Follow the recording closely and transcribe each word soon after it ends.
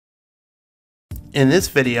In this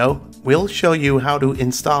video, we'll show you how to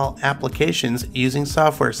install applications using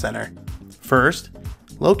Software Center. First,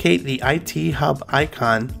 locate the IT Hub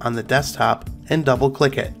icon on the desktop and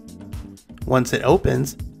double-click it. Once it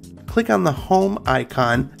opens, click on the Home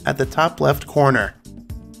icon at the top left corner.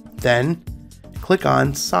 Then, click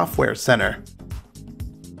on Software Center.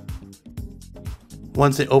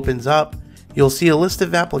 Once it opens up, you'll see a list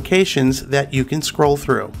of applications that you can scroll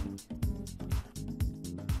through.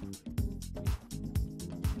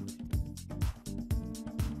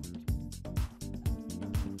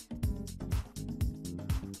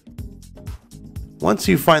 Once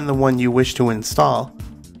you find the one you wish to install,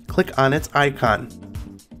 click on its icon.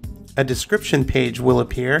 A description page will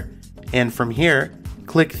appear, and from here,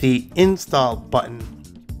 click the Install button.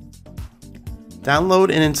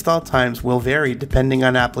 Download and install times will vary depending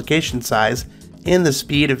on application size and the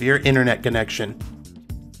speed of your internet connection.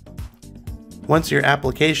 Once your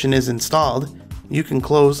application is installed, you can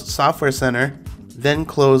close Software Center, then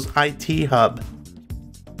close IT Hub.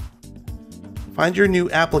 Find your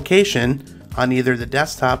new application on either the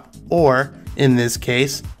desktop or, in this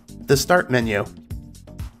case, the Start menu.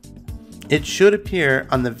 It should appear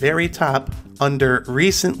on the very top under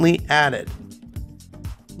Recently Added.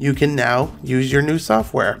 You can now use your new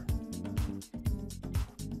software.